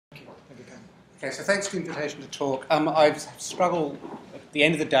Okay, so thanks for the invitation to talk. I've struggled at the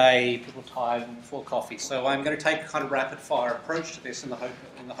end of the day, people are tired before coffee, so I'm going to take a kind of rapid-fire approach to this in the hope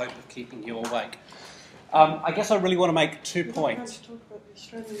of keeping you awake. I guess I really want to make 2 points. You're not going to talk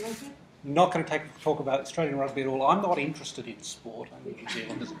about the Australian rugby? Not going to talk about Australian rugby at all. I'm not interested in sport. I think New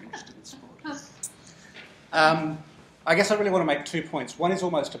Zealanders are interested in sport. I guess I really want to make 2 points. One is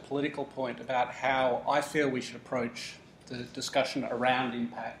almost a political point about how I feel we should approach the discussion around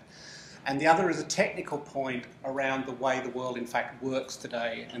impact. And the other is a technical point around the way the world in fact works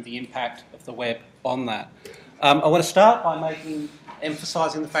today and the impact of the web on that. I want to start by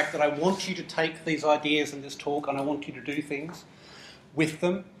emphasising the fact that I want you to take these ideas in this talk and I want you to do things with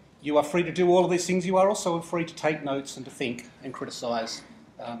them. You are free to do all of these things. You are also free to take notes and to think and criticise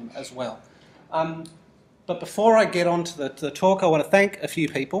as well. But before I get on to the talk, I want to thank a few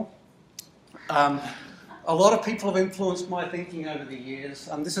people. A lot of people have influenced my thinking over the years.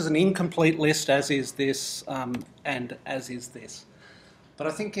 This is an incomplete list, as is this, and as is this. But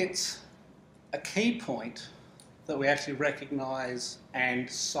I think it's a key point that we actually recognise and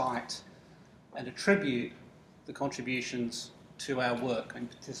cite and attribute the contributions to our work, and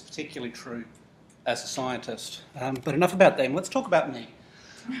this is particularly true as a scientist. But enough about them, let's talk about me.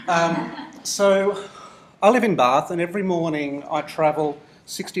 So I live in Bath, and every morning I travel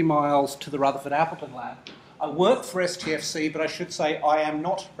 60 miles to the Rutherford Appleton lab. I work for STFC, but I should say I am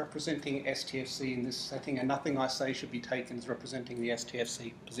not representing STFC in this setting, and nothing I say should be taken as representing the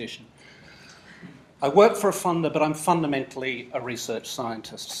STFC position. I work for a funder, but I'm fundamentally a research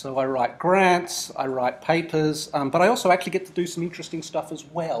scientist. So I write grants, I write papers, but I also actually get to do some interesting stuff as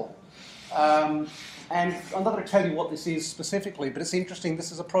well. And I'm not going to tell you what this is specifically, but it's interesting.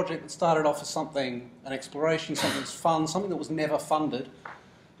 This is a project that started off as something, an exploration, something that's fun, something that was never funded,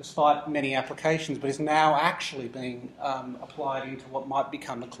 despite many applications, but is now actually being applied into what might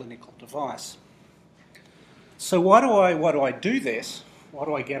become a clinical device. So why do I do this? Why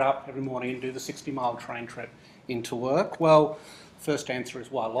do I get up every morning and do the 60-mile train trip into work? Well, first answer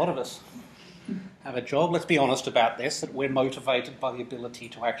is why a lot of us have a job. Let's be honest about this, that we're motivated by the ability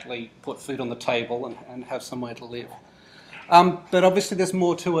to actually put food on the table and have somewhere to live. But obviously there's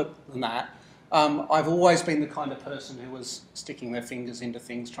more to it than that. I've always been the kind of person who was sticking their fingers into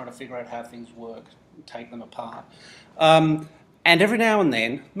things, trying to figure out how things work and take them apart. And every now and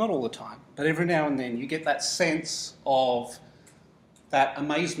then, not all the time, but every now and then you get that sense of that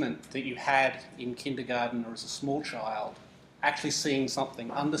amazement that you had in kindergarten or as a small child, actually seeing something,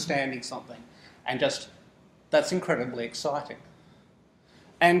 understanding something, and just, that's incredibly exciting.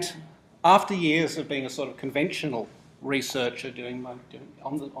 And after years of being a sort of conventional researcher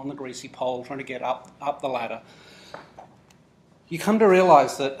on the greasy pole, trying to get up the ladder, you come to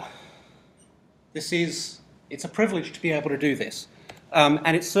realise that it's a privilege to be able to do this,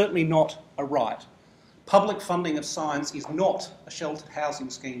 and it's certainly not a right. Public funding of science is not a sheltered housing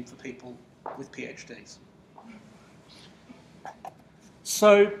scheme for people with PhDs.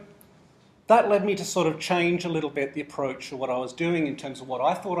 So that led me to sort of change a little bit the approach of what I was doing in terms of what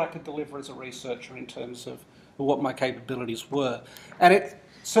I thought I could deliver as a researcher in terms of what my capabilities were. And it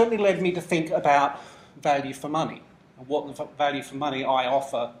certainly led me to think about value for money, and what the value for money I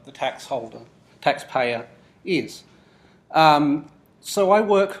offer the taxpayer is. So I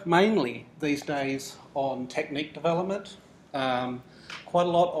work mainly these days on technique development, quite a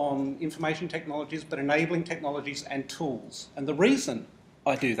lot on information technologies, but enabling technologies and tools. And the reason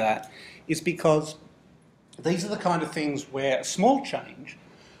I do that is because these are the kind of things where a small change,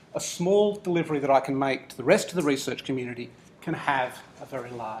 a small delivery that I can make to the rest of the research community can have a very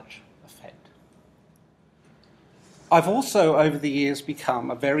large effect. I've also, over the years,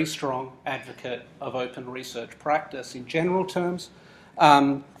 become a very strong advocate of open research practice in general terms.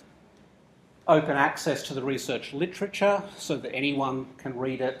 Open access to the research literature so that anyone can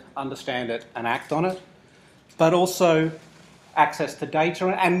read it, understand it, and act on it, but also access to data,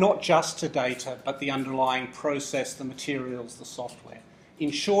 and not just to data, but the underlying process, the materials, the software.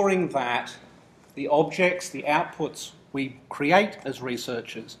 Ensuring that the objects, the outputs we create as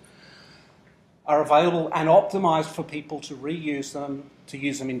researchers are available and optimised for people to reuse them, to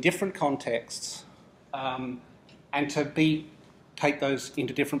use them in different contexts, and to take those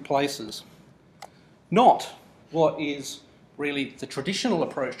into different places. Not what is really the traditional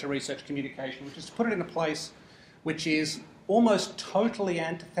approach to research communication, which is to put it in a place which is almost totally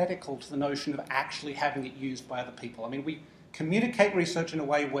antithetical to the notion of actually having it used by other people. I mean, we communicate research in a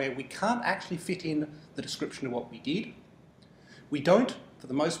way where we can't actually fit in the description of what we did. We don't, for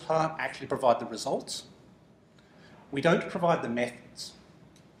the most part, actually provide the results. We don't provide the methods.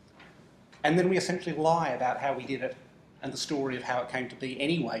 And then we essentially lie about how we did it and the story of how it came to be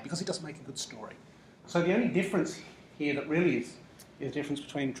anyway, because he doesn't make a good story. So the only difference here that really is the difference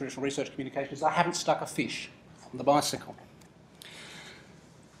between traditional research communication is I haven't stuck a fish on the bicycle.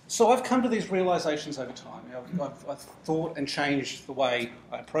 So I've come to these realisations over time. I've thought and changed the way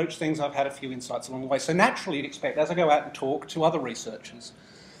I approach things. I've had a few insights along the way. So naturally you'd expect, as I go out and talk to other researchers,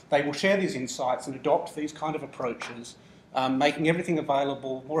 they will share these insights and adopt these kind of approaches, making everything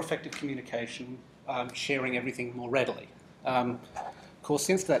available, more effective communication, sharing everything more readily. Of course,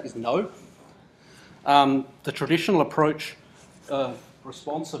 the answer to that is no. The traditional approach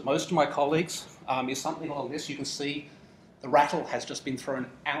response of most of my colleagues is something along this. You can see the rattle has just been thrown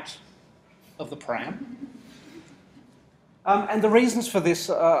out of the pram. And the reasons for this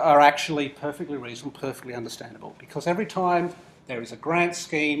are actually perfectly reasonable, perfectly understandable, because every time there is a grant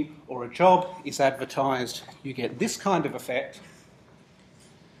scheme or a job is advertised, you get this kind of effect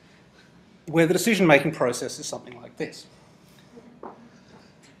where the decision-making process is something like this.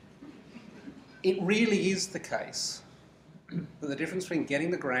 It really is the case that the difference between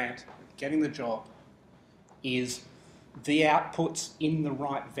getting the grant, getting the job, is the outputs in the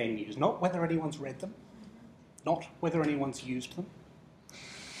right venues, not whether anyone's read them, not whether anyone's used them,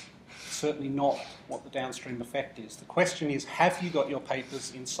 certainly not what the downstream effect is. The question is, have you got your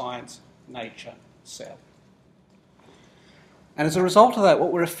papers in Science, Nature, Cell? And as a result of that,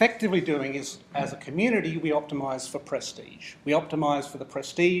 what we're effectively doing is, as a community, we optimise for prestige. We optimise for the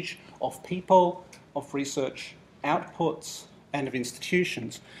prestige of people, of research outputs, and of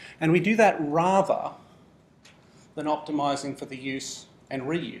institutions. And we do that rather than optimising for the use and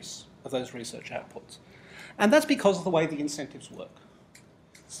reuse of those research outputs. And that's because of the way the incentives work.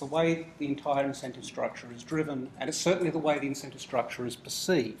 It's the way the entire incentive structure is driven, and it's certainly the way the incentive structure is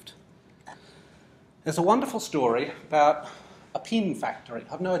perceived. There's a wonderful story about a pin factory.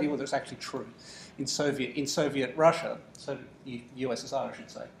 I have no idea whether it's actually true in Soviet Russia, so USSR I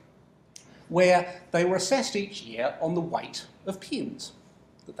should say, where they were assessed each year on the weight of pins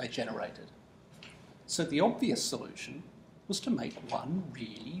that they generated. So the obvious solution was to make one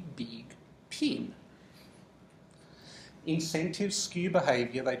really big pin. Incentives skew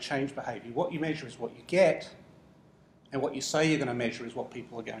behaviour, they change behaviour. What you measure is what you get, and what you say you're going to measure is what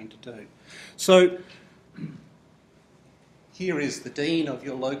people are going to do. So here is the dean of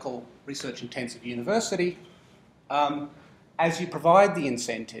your local research-intensive university. As you provide the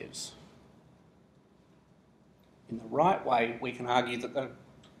incentives in the right way, we can argue that the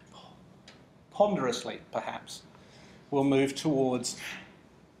ponderously, perhaps, will move towards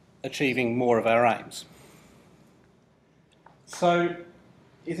achieving more of our aims. So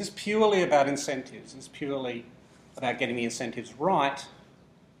it is purely about incentives. It's purely about getting the incentives right,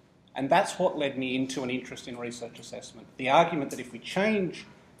 and that's what led me into an interest in research assessment. The argument that if we change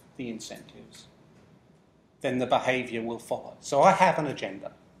the incentives, then the behaviour will follow. So I have an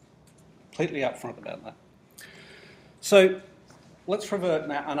agenda, completely upfront about that. So let's revert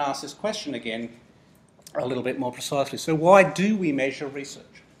now and ask this question again a little bit more precisely. So why do we measure research?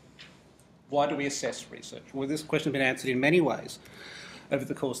 Why do we assess research? Well, this question has been answered in many ways over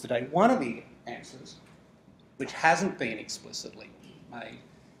the course of the day. One of the answers, which hasn't been explicitly made,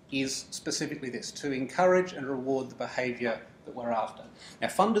 is specifically this: to encourage and reward the behaviour that we're after. Now,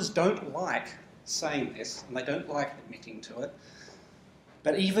 funders don't like saying this, and they don't like admitting to it,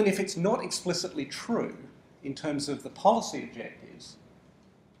 but even if it's not explicitly true in terms of the policy objectives,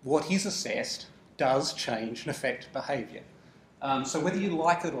 what is assessed does change and affect behaviour. So whether you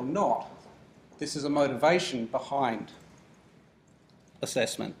like it or not, this is a motivation behind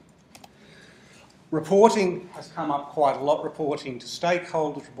assessment. Reporting has come up quite a lot, reporting to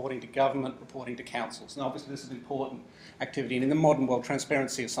stakeholders, reporting to government, reporting to councils. And obviously this is an important activity, and in the modern world,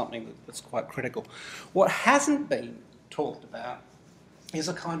 transparency is something that's quite critical. What hasn't been talked about is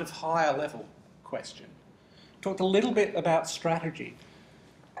a kind of higher level question. Talked a little bit about strategy,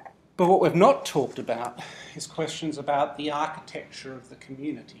 but what we've not talked about is questions about the architecture of the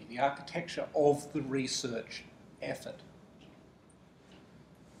community, the architecture of the research effort.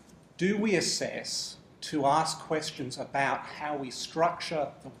 Do we assess to ask questions about how we structure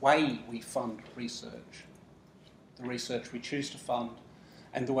the way we fund research, the research we choose to fund,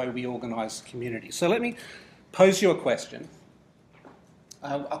 and the way we organise the community? So let me pose you a question.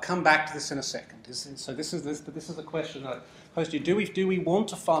 I'll come back to this in a second. So this is a question that I posed to you. Do we want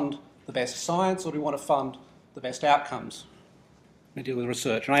to fund the best science, or do we want to fund the best outcomes when we deal with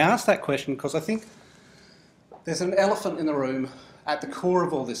research? And I ask that question because I think there's an elephant in the room at the core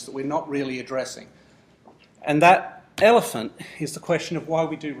of all this that we're not really addressing. And that elephant is the question of why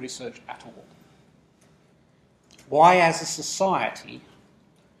we do research at all. Why, as a society,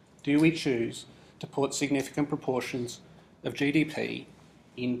 do we choose to put significant proportions of GDP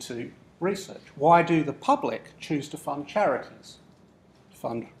into research? Why do the public choose to fund charities,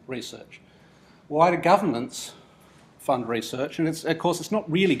 fund research? Why do governments fund research? And of course, it's not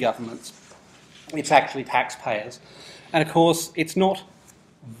really governments, it's actually taxpayers. And of course, it's not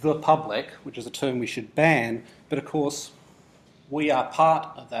the public, which is a term we should ban, but of course, we are part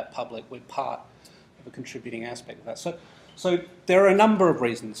of that public, we're part of a contributing aspect of that. So there are a number of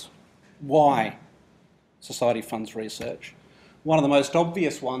reasons why society funds research. One of the most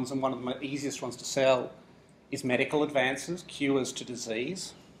obvious ones and one of the easiest ones to sell is medical advances, cures to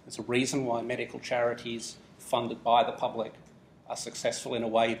disease. There's a reason why medical charities funded by the public are successful in a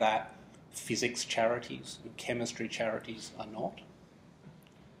way that physics charities and chemistry charities are not.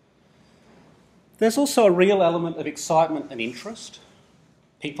 There's also a real element of excitement and interest.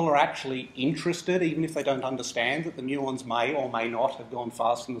 People are actually interested, even if they don't understand, that the muons may or may not have gone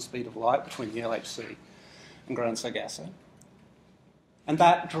faster than the speed of light between the LHC and Gran Sargasso. And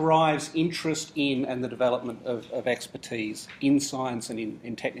that drives interest in and the development of expertise in science and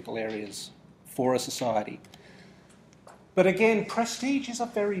in technical areas for a society. But again, prestige is a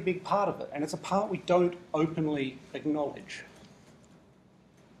very big part of it, and it's a part we don't openly acknowledge.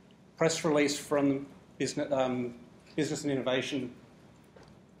 Press release from Business and Innovation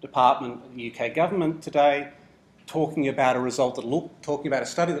Department of the UK government today, talking about a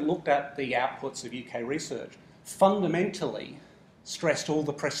study that looked at the outputs of UK research, fundamentally stressed all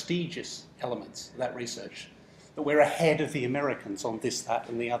the prestigious elements of that research, that we're ahead of the Americans on this, that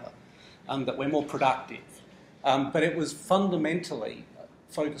and the other, that we're more productive. But it was fundamentally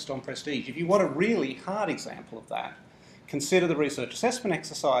focused on prestige. If you want a really hard example of that, consider the research assessment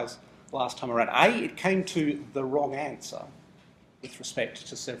exercise last time around. It came to the wrong answer with respect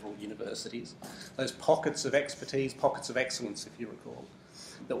to several universities. Those pockets of expertise, pockets of excellence, if you recall,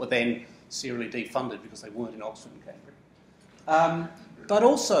 that were then serially defunded because they weren't in Oxford and Cambridge. But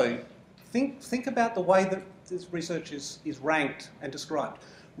also, think about the way that this research is ranked and described.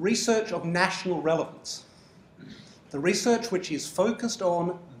 Research of national relevance. The research which is focused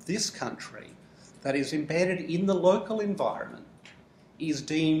on this country, that is embedded in the local environment, is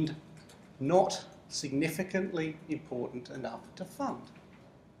deemed not significantly important enough to fund.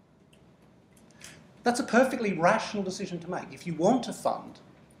 That's a perfectly rational decision to make. If you want to fund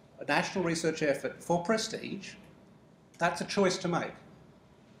a national research effort for prestige, that's a choice to make.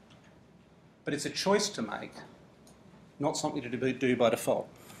 But it's a choice to make, not something to do by default.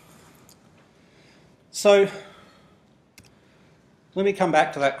 So, let me come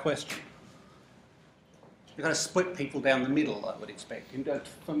back to that question. You're going to split people down the middle, I would expect.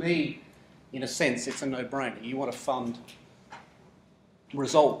 For me, in a sense, it's a no-brainer. You want to fund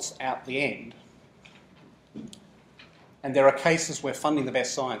results out the end. And there are cases where funding the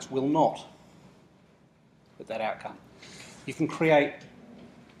best science will not with that outcome. You can create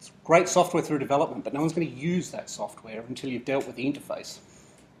great software through development, but no one's going to use that software until you've dealt with the interface.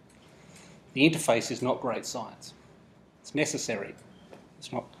 The interface is not great science. It's necessary.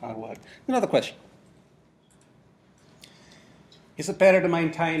 It's not hard work. Another question. Is it better to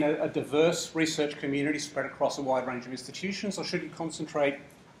maintain a diverse research community spread across a wide range of institutions, or should you concentrate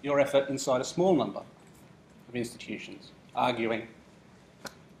your effort inside a small number of institutions, arguing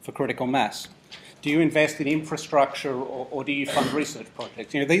for critical mass? Do you invest in infrastructure, or do you fund research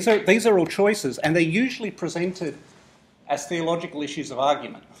projects? You know, these are all choices, and they're usually presented as theological issues of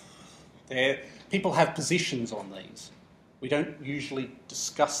argument. People have positions on these. We don't usually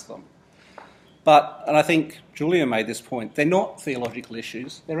discuss them. But, and I think Julia made this point, they're not theological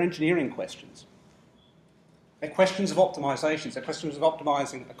issues, they're engineering questions. They're questions of optimisations, they're questions of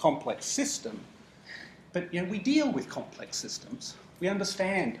optimising a complex system. But we deal with complex systems. We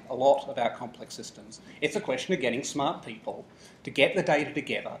understand a lot about complex systems. It's a question of getting smart people to get the data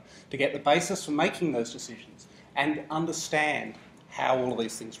together, to get the basis for making those decisions, and understand how all of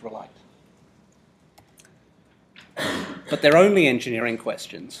these things relate. But they're only engineering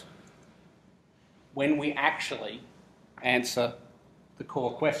questions when we actually answer the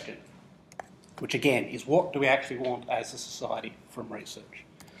core question, which again is, what do we actually want as a society from research?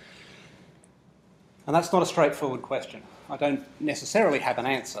 And that's not a straightforward question. I don't necessarily have an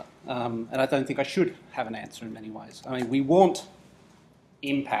answer, and I don't think I should have an answer in many ways. I mean, we want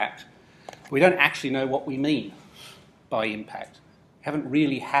impact. We don't actually know what we mean by impact. We haven't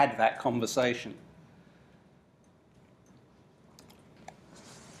really had that conversation.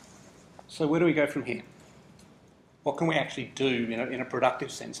 So where do we go from here? What can we actually do in a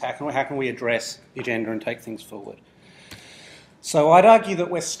productive sense? How can we address the agenda and take things forward? So I'd argue that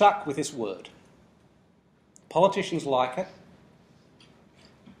we're stuck with this word. Politicians like it.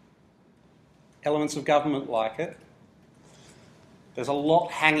 Elements of government like it. There's a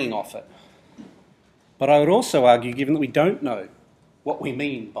lot hanging off it. But I would also argue, given that we don't know what we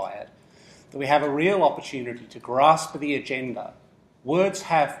mean by it, that we have a real opportunity to grasp the agenda. Words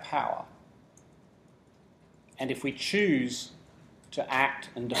have power. And if we choose to act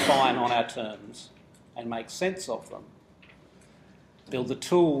and define on our terms and make sense of them, build the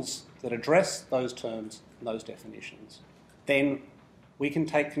tools that address those terms and those definitions, then we can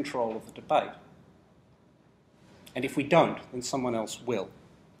take control of the debate. And if we don't, then someone else will.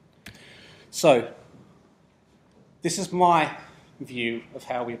 So, this is my view of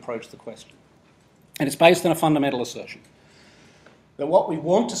how we approach the question. And it's based on a fundamental assertion that what we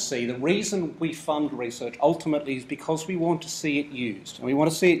want to see, the reason we fund research ultimately is because we want to see it used. And we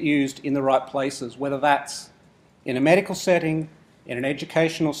want to see it used in the right places, whether that's in a medical setting, in an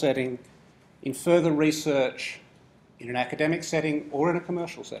educational setting, in further research, in an academic setting, or in a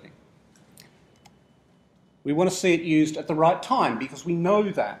commercial setting. We want to see it used at the right time because we know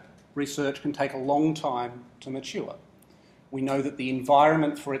that research can take a long time to mature. We know that the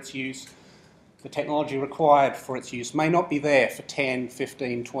environment for its use, the technology required for its use may not be there for 10,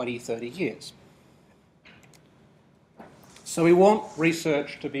 15, 20, 30 years. So we want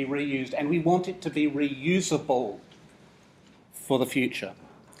research to be reused and we want it to be reusable for the future.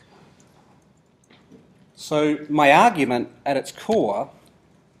 So my argument at its core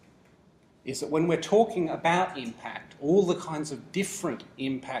is that when we're talking about impact, all the kinds of different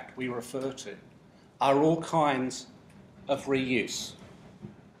impact we refer to are all kinds of reuse.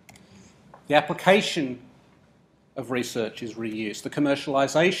 The application of research is reuse. The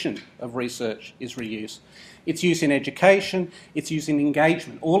commercialisation of research is reuse. Its use in education, its use in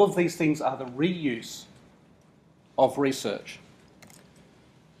engagement. All of these things are the reuse of research.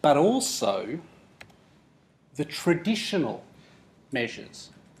 But also the traditional measures.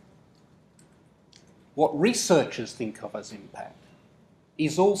 What researchers think of as impact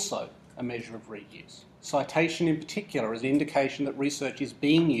is also a measure of reuse. Citation in particular is an indication that research is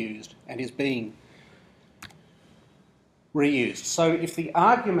being used and is being reused. So if the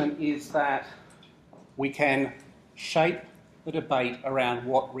argument is that we can shape the debate around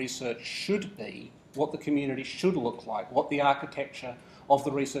what research should be, what the community should look like, what the architecture of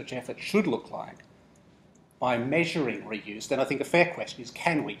the research effort should look like, by measuring reuse, then I think a fair question is,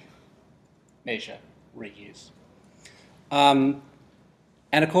 can we measure reuse? And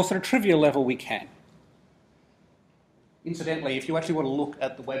of course, at a trivial level, we can. Incidentally, if you actually want to look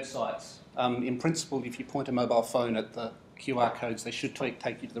at the websites, in principle, if you point a mobile phone at the QR codes, they should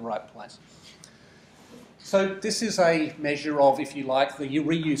take you to the right place. So this is a measure of, if you like, the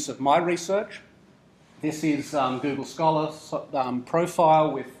reuse of my research. This is Google Scholar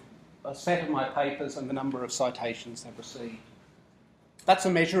profile with a set of my papers and the number of citations they've received. That's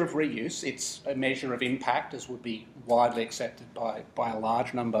a measure of reuse. It's a measure of impact, as would be widely accepted by a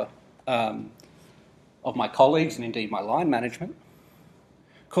large number of my colleagues and indeed my line management.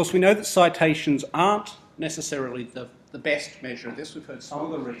 Of course, we know that citations aren't necessarily the best measure of this. We've heard some of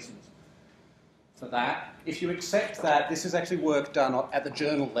the reasons for that. If you accept that this is actually work done at the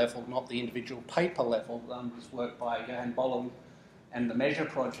journal level, not the individual paper level, this work by Johan Bolland and the Measure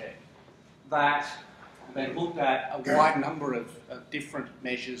Project, that they looked at a wide number of different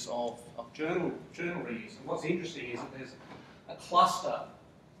measures of journal reuse. And what's interesting is that there's a cluster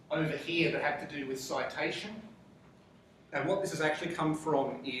over here that have to do with citation. And what this has actually come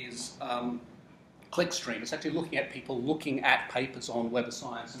from is Clickstream. It's actually looking at people looking at papers on Web of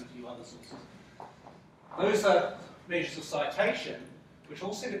Science and a few other sources. Those are measures of citation, which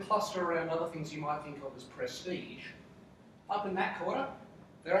all seem to cluster around other things you might think of as prestige. Up in that corner,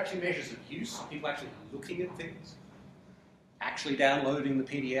 they're actually measures of use, people actually looking at things, actually downloading the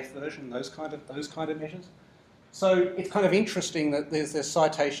PDF version, those kind of measures. So it's kind of interesting that there's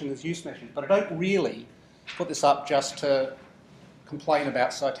citation as use measures, but I don't really put this up just to complain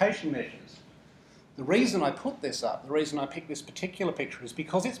about citation measures. The reason I put this up, the reason I picked this particular picture is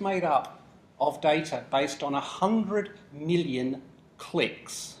because it's made up of data based on 100 million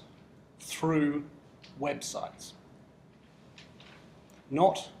clicks through websites,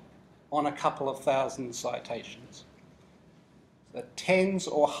 not on a couple of thousand citations. The tens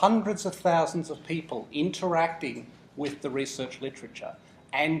or hundreds of thousands of people interacting with the research literature,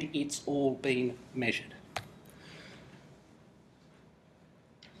 and it's all been measured.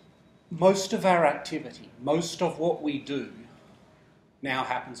 Most of our activity, most of what we do now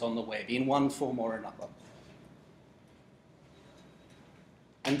happens on the web in one form or another.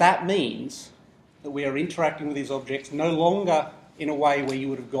 And that means that we are interacting with these objects no longer in a way where you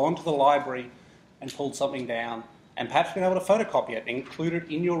would have gone to the library and pulled something down and perhaps been able to photocopy it and include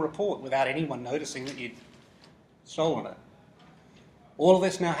it in your report without anyone noticing that you'd stolen it. All of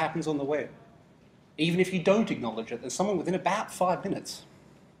this now happens on the web. Even if you don't acknowledge it, there's someone within about 5 minutes,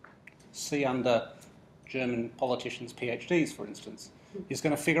 see under German politicians' PhDs, for instance, who's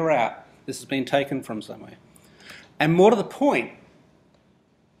going to figure out this has been taken from somewhere. And more to the point,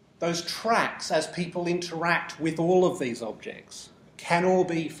 those tracks, as people interact with all of these objects, can all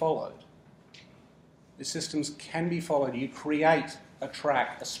be followed. The systems can be followed. You create a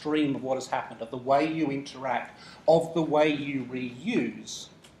track, a stream of what has happened, of the way you interact, of the way you reuse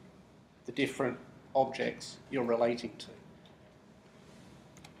the different objects you're relating to.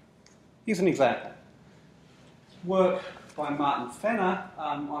 Here's an example. Work by Martin Fenner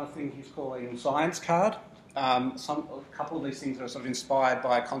on a thing he's calling Science Card. A couple of these things are sort of inspired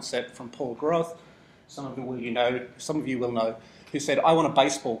by a concept from Paul Groth. Some of you will know, who said, I want a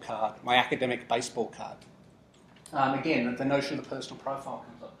baseball card, my academic baseball card. Again, the notion of the personal profile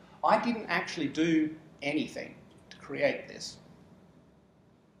comes up. I didn't actually do anything to create this.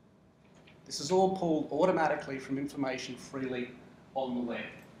 This is all pulled automatically from information freely on the web.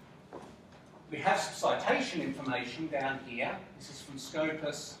 We have some citation information down here. This is from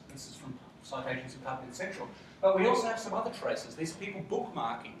Scopus, this is from Citations in PubMed Central. But we also have some other traces. These are people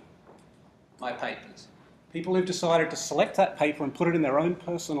bookmarking my papers. People who've decided to select that paper and put it in their own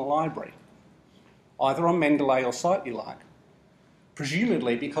personal library, either on Mendeley or CiteYouLike,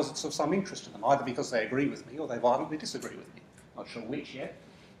 presumably because it's of some interest to them, either because they agree with me or they violently disagree with me. Not sure which yet.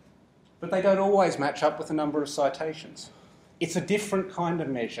 But they don't always match up with the number of citations. It's a different kind of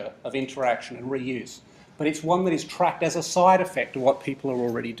measure of interaction and reuse, but it's one that is tracked as a side effect of what people are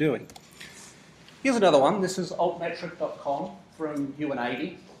already doing. Here's another one. This is altmetric.com from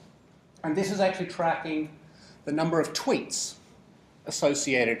UNAIDI, and this is actually tracking the number of tweets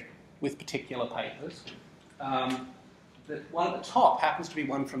associated with particular papers. The one at the top happens to be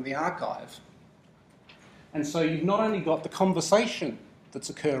one from the archive. And so you've not only got the conversation that's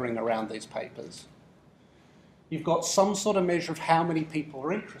occurring around these papers, you've got some sort of measure of how many people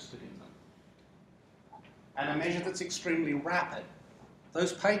are interested in them, and a measure that's extremely rapid.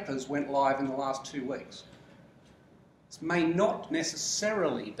 Those papers went live in the last 2 weeks. This may not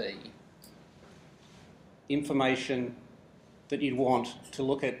necessarily be information that you'd want to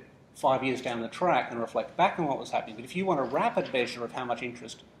look at 5 years down the track and reflect back on what was happening, but if you want a rapid measure of how much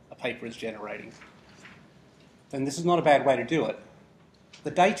interest a paper is generating, then this is not a bad way to do it.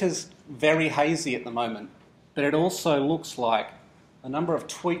 The data's very hazy at the moment, but it also looks like the number of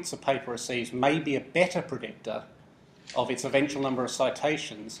tweets a paper receives may be a better predictor of its eventual number of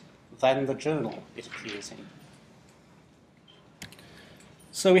citations than the journal it appears in.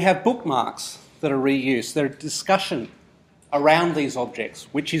 So we have bookmarks that are reused. There's discussion around these objects,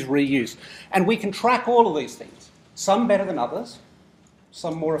 which is reuse. And we can track all of these things, some better than others,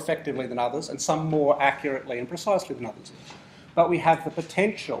 some more effectively than others, and some more accurately and precisely than others. But we have the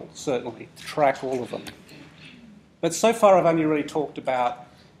potential, certainly, to track all of them. But so far I've only really talked about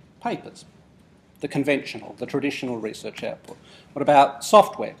papers, the conventional, the traditional research output. What about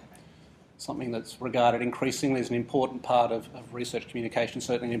software? Something that's regarded increasingly as an important part of research communication,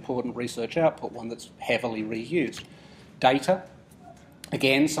 certainly an important research output, one that's heavily reused. Data,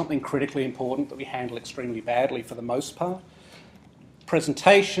 again, something critically important that we handle extremely badly for the most part.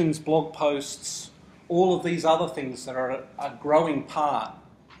 Presentations, blog posts, all of these other things that are a growing part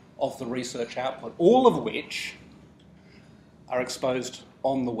of the research output, all of which are exposed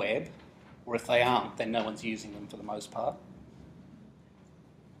on the web, or if they aren't, then no one's using them for the most part.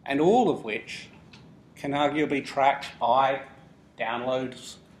 And all of which can arguably be tracked by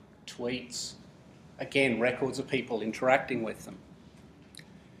downloads, tweets, again, records of people interacting with them.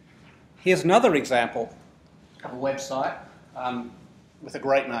 Here's another example of a website with a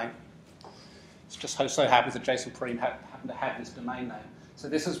great name. It just so happens that Jason Preem happened to have this domain name. So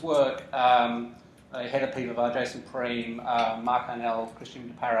this is work head of PVR, Jason Preem, Mark Arnell,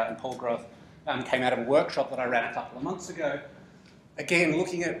 Christian DePara, and Paul Groth came out of a workshop that I ran a couple of months ago. Again,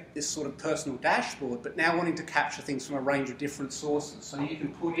 looking at this sort of personal dashboard, but now wanting to capture things from a range of different sources. So you can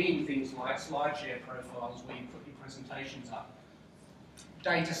put in things like SlideShare profiles where you put your presentations up,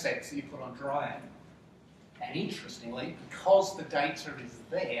 data sets that you put on Dryad. And interestingly, because the data is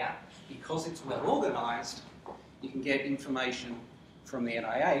there, because it's well organised, you can get information from the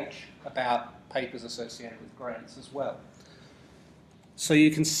NIH about papers associated with grants as well. So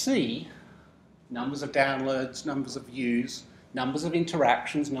you can see numbers of downloads, numbers of views, numbers of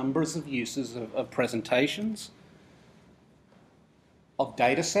interactions, numbers of uses of presentations, of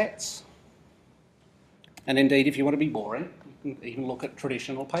data sets, and indeed, if you want to be boring, you can even look at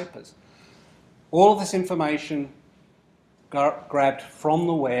traditional papers. All of this information grabbed from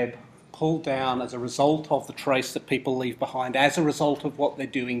the web, pulled down as a result of the trace that people leave behind, as a result of what they're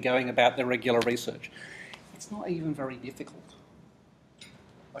doing, going about their regular research. It's not even very difficult.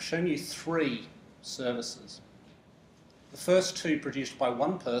 I've shown you 3 services. The first 2 produced by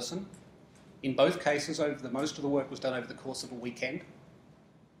one person. In both cases, most of the work was done over the course of a weekend.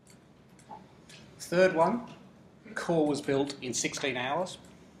 The third one, core was built in 16 hours.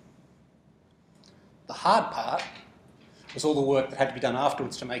 The hard part was all the work that had to be done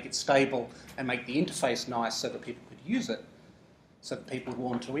afterwards to make it stable and make the interface nice so that people could use it, so that people would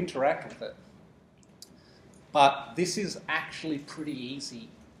want to interact with it. But this is actually pretty easy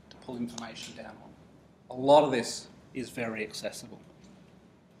to pull information down on. A lot of this is very accessible,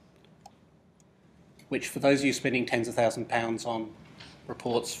 which for those of you spending tens of thousands of pounds on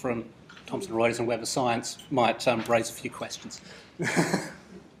reports from Thomson Reuters and Web of Science might raise a few questions.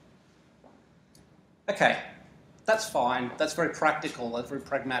 Okay, that's fine. That's very practical. That's very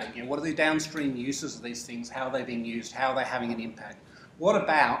pragmatic. You know, what are the downstream uses of these things? How are they being used? How are they having an impact? What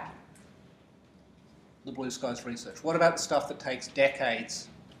about the Blue Skies research? What about the stuff that takes decades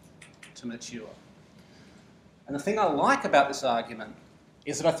to mature? And the thing I like about this argument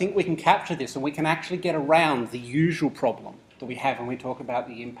is that I think we can capture this and we can actually get around the usual problem that we have when we talk about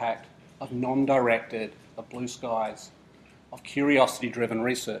the impact of non-directed, of blue skies, of curiosity-driven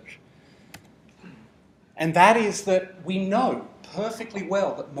research. And that is that we know perfectly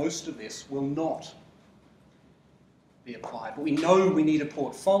well that most of this will not be applied. But we know we need a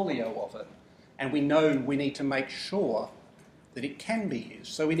portfolio of it, and we know we need to make sure that it can be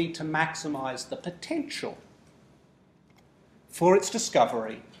used. So we need to maximise the potential for its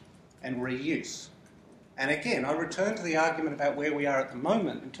discovery and reuse. And again, I return to the argument about where we are at the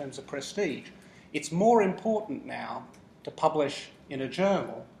moment in terms of prestige. It's more important now to publish in a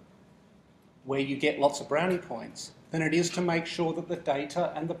journal where you get lots of brownie points than it is to make sure that the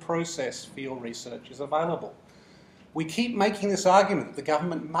data and the process for your research is available. We keep making this argument that the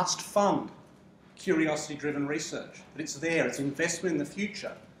government must fund curiosity-driven research, but it's there, it's investment in the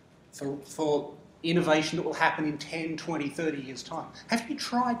future for innovation that will happen in 10, 20, 30 years' time. Have you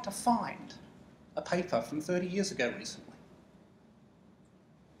tried to find a paper from 30 years ago recently?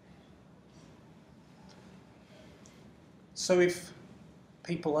 So if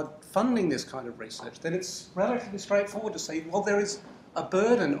people are funding this kind of research, then it's relatively straightforward to say, well, there is a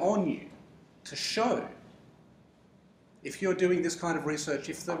burden on you to show, if you're doing this kind of research,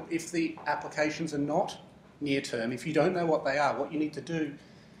 if the applications are not near-term, if you don't know what they are, what you need to do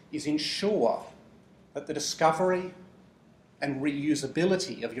is ensure that the discovery and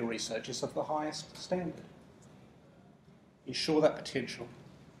reusability of your research is of the highest standard. Ensure that potential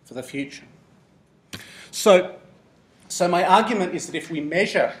for the future. So my argument is that if we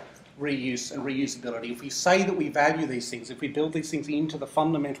measure reuse and reusability, if we say that we value these things, if we build these things into the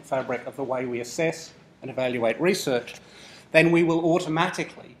fundamental fabric of the way we assess and evaluate research, then we will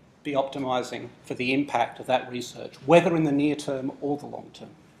automatically be optimising for the impact of that research, whether in the near term or the long term.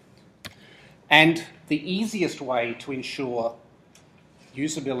 And the easiest way to ensure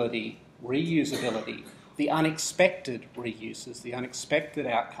usability, reusability, the unexpected reuses, the unexpected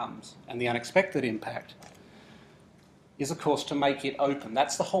outcomes, and the unexpected impact is, of course, to make it open.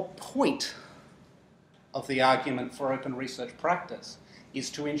 That's the whole point of the argument for open research practice, is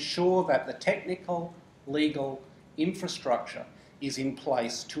to ensure that the technical, legal infrastructure is in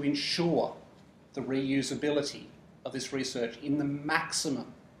place to ensure the reusability of this research in the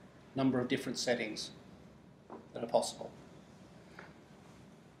maximum number of different settings that are possible.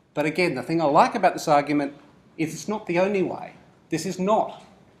 But again, the thing I like about this argument is it's not the only way. This is not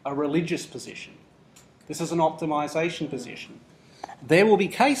a religious position. This is an optimisation position. There will be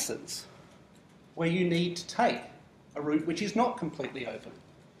cases where you need to take a route which is not completely open.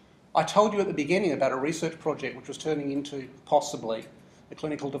 I told you at the beginning about a research project which was turning into possibly a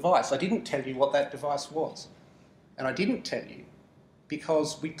clinical device. I didn't tell you what that device was. And I didn't tell you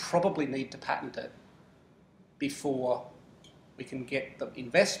because we probably need to patent it before we can get the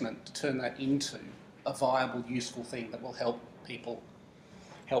investment to turn that into a viable, useful thing that will help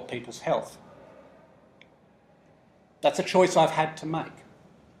people's health. That's a choice I've had to make.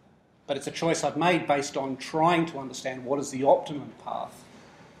 But it's a choice I've made based on trying to understand what is the optimum path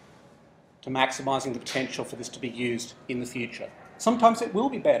to maximising the potential for this to be used in the future. Sometimes it will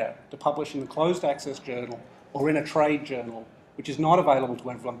be better to publish in a closed access journal or in a trade journal, which is not available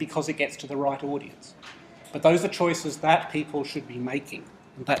to everyone because it gets to the right audience. But those are choices that people should be making,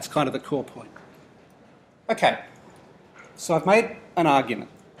 and that's kind of the core point. Okay, so I've made an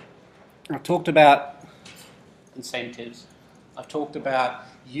argument. I've talked about incentives. I've talked about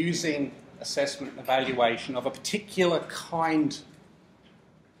using assessment and evaluation of a particular kind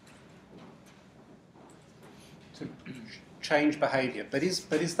to change behaviour. But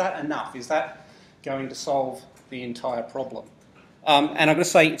is that enough? Is that going to solve the entire problem? And I'm going to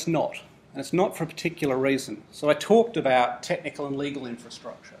say it's not. And it's not for a particular reason. So I talked about technical and legal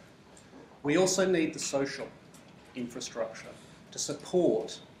infrastructure. We also need the social infrastructure to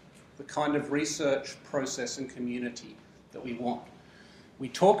support the kind of research process and community that we want. We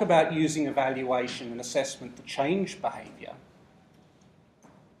talk about using evaluation and assessment to change behaviour.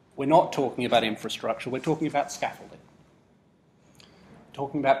 We're not talking about infrastructure, we're talking about scaffolding. We're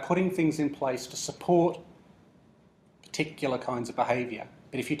talking about putting things in place to support particular kinds of behaviour.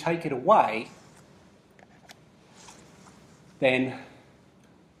 But if you take it away, then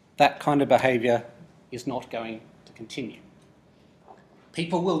that kind of behaviour is not going to continue.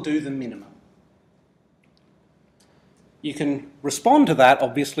 People will do the minimum. You can respond to that,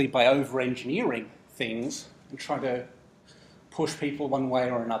 obviously, by over-engineering things and try to push people one way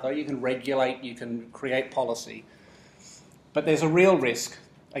or another. You can regulate, you can create policy. But there's a real risk,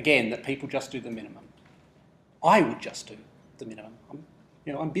 again, that people just do the minimum. I would just do the minimum.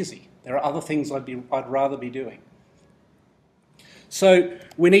 I'm busy. There are other things I'd rather be doing. So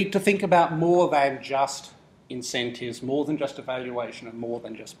we need to think about more than just incentives, more than just evaluation, and more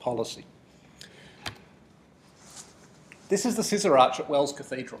than just policy. This is the scissor arch at Wells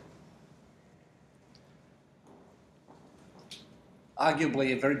Cathedral.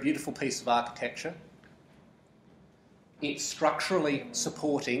 Arguably a very beautiful piece of architecture. It's structurally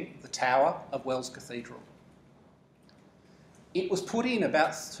supporting the tower of Wells Cathedral. It was put in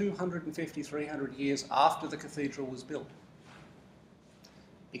about 250, 300 years after the cathedral was built,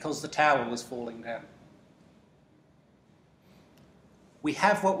 because the tower was falling down. We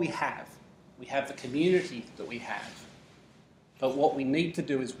have what we have. We have the community that we have. But what we need to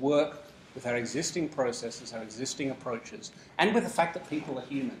do is work with our existing processes, our existing approaches, and with the fact that people are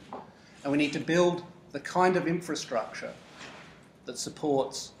human. And we need to build the kind of infrastructure that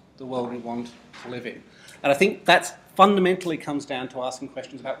supports the world we want to live in. And I think that fundamentally comes down to asking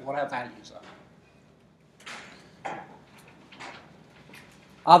questions about what our values are.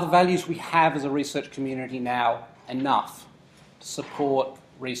 Are the values we have as a research community now enough to support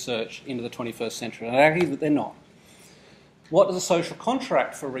research into the 21st century? And I argue that they're not. What does a social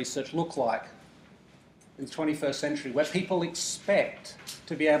contract for research look like in the 21st century, where people expect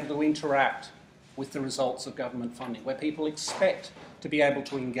to be able to interact with the results of government funding, where people expect to be able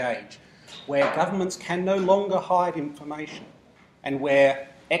to engage, where governments can no longer hide information, and where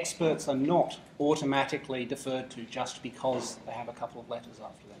experts are not automatically deferred to just because they have a couple of letters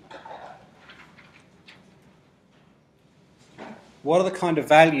after their name? What are the kind of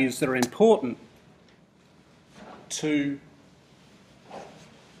values that are important to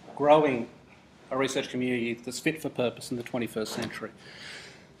growing a research community that's fit for purpose in the 21st century?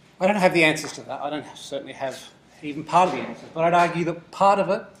 I don't have the answers to that. I don't certainly have even part of the answers, but I'd argue that part of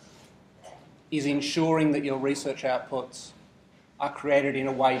it is ensuring that your research outputs are created in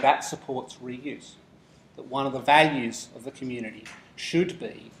a way that supports reuse. That one of the values of the community should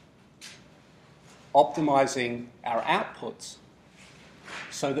be optimising our outputs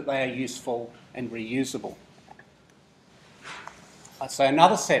so that they are useful and reusable. I'd say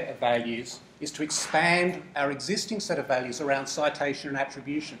another set of values is to expand our existing set of values around citation and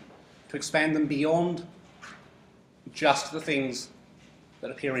attribution, to expand them beyond just the things that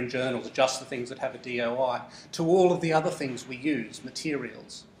appear in journals, just the things that have a DOI, to all of the other things we use,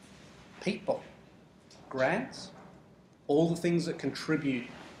 materials, people, grants, all the things that contribute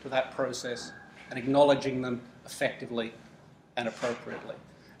to that process, and acknowledging them effectively and appropriately.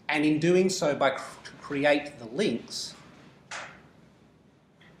 And in doing so, to create the links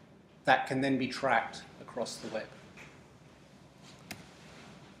that can then be tracked across the web.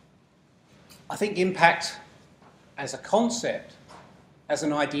 I think impact as a concept, as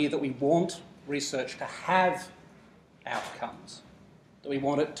an idea that we want research to have outcomes, that we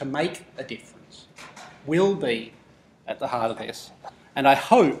want it to make a difference, will be at the heart of this. And I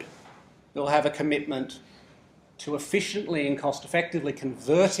hope we'll have a commitment to efficiently and cost-effectively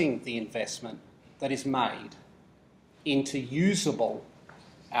converting the investment that is made into usable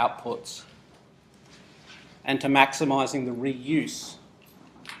outputs and to maximising the reuse,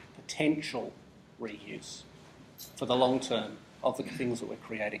 potential reuse, for the long term of the things that we're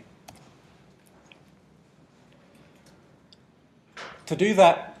creating. To do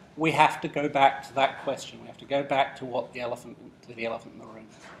that, we have to go back to that question. We have to go back to the elephant in the room.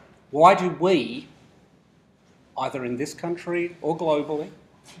 Why do we, either in this country or globally,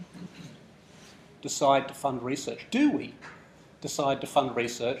 decide to fund research? Do we decide to fund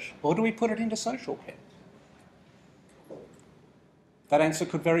research, or do we put it into social care? That answer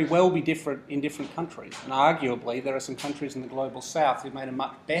could very well be different in different countries, and arguably there are some countries in the global south who've made a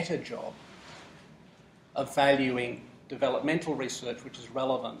much better job of valuing developmental research which is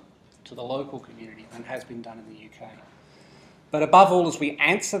relevant to the local community than has been done in the UK. But above all, as we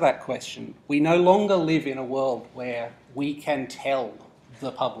answer that question, we no longer live in a world where we can tell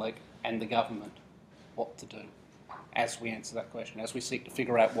the public and the government what to do as we answer that question, as we seek to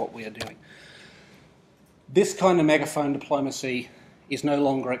figure out what we are doing. This kind of megaphone diplomacy is no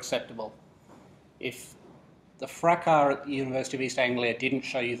longer acceptable. If the fracas at the University of East Anglia didn't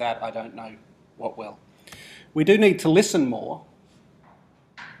show you that, I don't know what will. We do need to listen more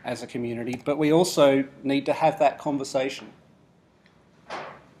as a community, but we also need to have that conversation.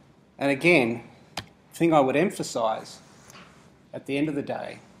 And again, the thing I would emphasise at the end of the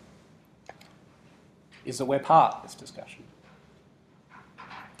day is that we're part of this discussion.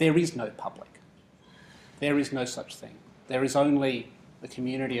 There is no public. There is no such thing. There is only the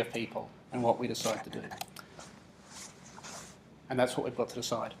community of people and what we decide to do. And that's what we've got to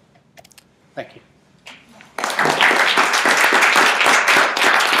decide. Thank you.